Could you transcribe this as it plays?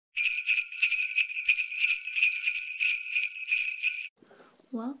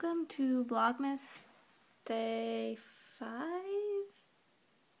Welcome to Vlogmas Day 5? I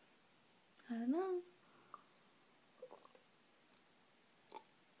don't know.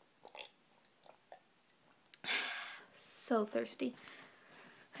 So thirsty.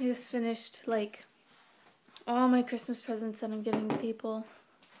 I just finished like all my Christmas presents that I'm giving to people.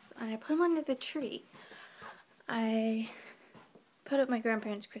 And I put them under the tree. I put up my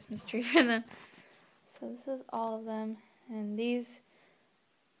grandparents' Christmas tree for them. So this is all of them. And these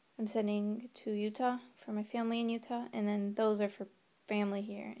I'm sending to Utah for my family in Utah. And then those are for family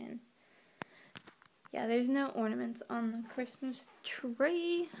here. And yeah, there's no ornaments on the Christmas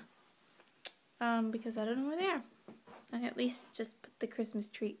tree. Because I don't know where they are. I at least just put the Christmas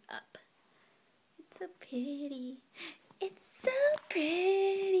tree up. It's so pretty. It's so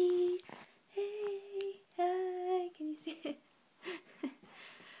pretty. Hey, hi, can you see it?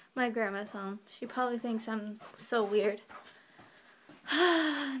 My grandma's home. She probably thinks I'm so weird.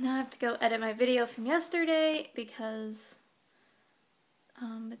 Now I have to go edit my video from yesterday because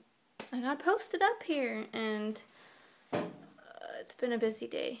I got posted up here and it's been a busy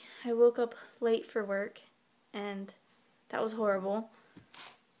day. I woke up late for work and that was horrible.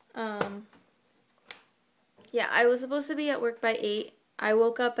 Yeah, I was supposed to be at work by 8. I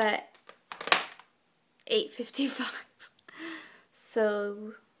woke up at 8:55.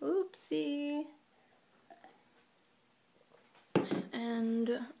 So, oopsie. And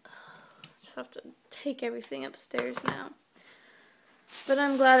just have to take everything upstairs now. But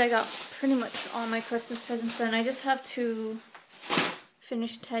I'm glad I got pretty much all my Christmas presents done. I just have to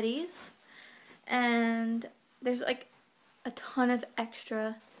finish Teddy's. And there's like a ton of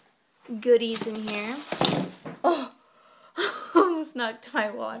extra goodies in here. Oh, almost knocked my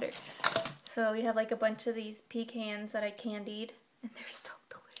water. So we have like a bunch of these pecans that I candied, and they're so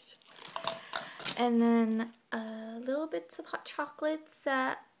delicious. And then little bits of hot chocolates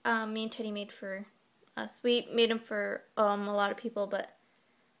that me and Teddy made for us. We made them for a lot of people, but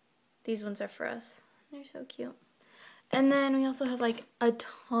these ones are for us. They're so cute. And then we also have like a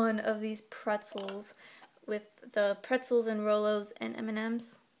ton of these pretzels with the pretzels and Rolos and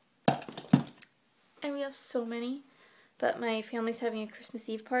M&Ms. And we have so many. But my family's having a Christmas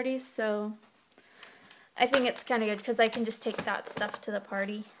Eve party, so I think it's kind of good because I can just take that stuff to the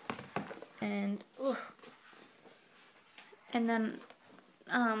party. And then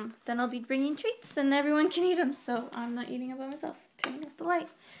I'll be bringing treats and everyone can eat them. So I'm not eating it by myself. Turning off the light.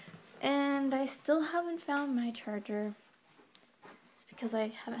 And I still haven't found my charger. It's because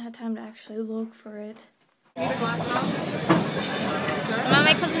I haven't had time to actually look for it. I'm at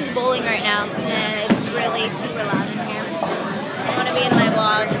my cousin's bowling right now, and it's really super loud in here. I want to be in my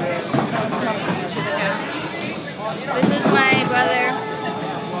vlog. This is my brother,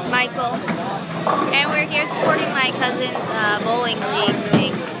 Michael, and we're here supporting my cousin's bowling league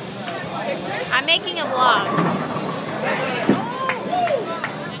thing. I'm making a vlog.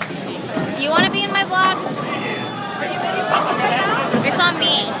 You want to be in my vlog? It's on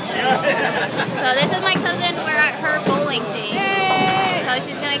me. So this is my cousin. We're at her bowling thing. So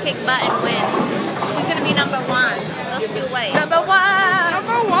she's going to kick butt and win. She's going to be number 1. Those 2 ways. Number 1!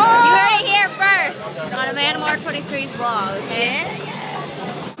 Number 1! You heard it here first on Amanda Moore 23's vlog, okay?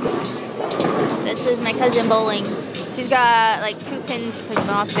 This is my cousin bowling. She's got like 2 pins to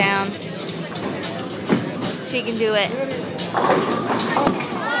knock down. She can do it.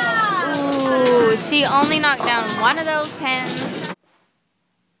 Ooh, she only knocked down 1 of those pins.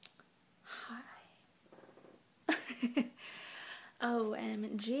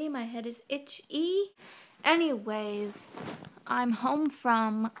 OMG, my head is itchy. Anyways, I'm home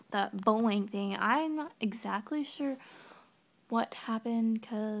from the bowling thing. I'm not exactly sure what happened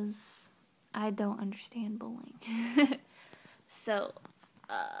because I don't understand bowling. So,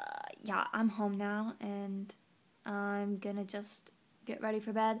 yeah, I'm home now and I'm gonna just get ready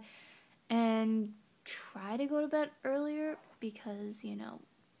for bed and try to go to bed earlier because, you know,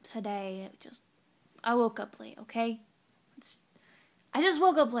 today I woke up late, okay? I just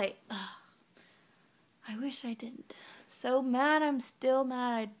woke up late. Ugh. I wish I didn't. So mad, I'm still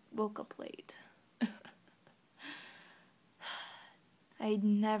mad I woke up late. I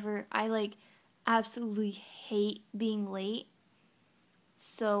like absolutely hate being late.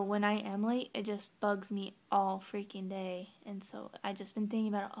 So when I am late, it just bugs me all freaking day. And so I just been thinking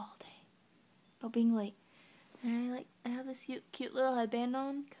about it all day. About being late. And I have this cute little headband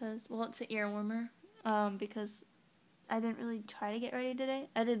on because, well, it's an ear warmer. Because I didn't really try to get ready today.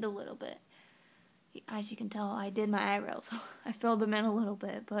 I did a little bit. As you can tell, I did my eyebrows. I filled them in a little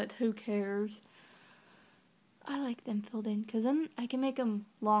bit, but who cares? I like them filled in because then I can make them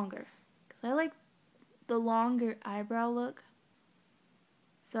longer. Because I like the longer eyebrow look.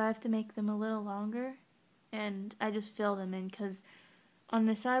 So I have to make them a little longer, and I just fill them in because on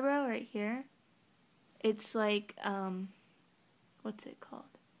this eyebrow right here, it's like, what's it called?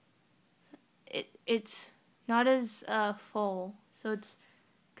 It's not as full, so it's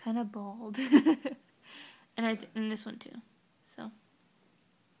kind of bald. And this one too. So,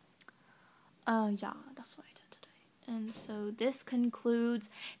 yeah, that's what I did today. And so this concludes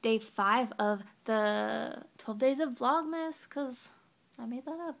day 5 of the 12 days of Vlogmas, because I made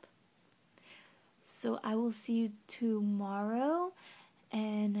that up. So I will see you tomorrow,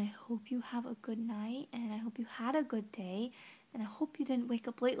 and I hope you have a good night, and I hope you had a good day, and I hope you didn't wake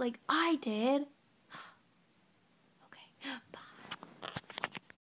up late like I did. Okay,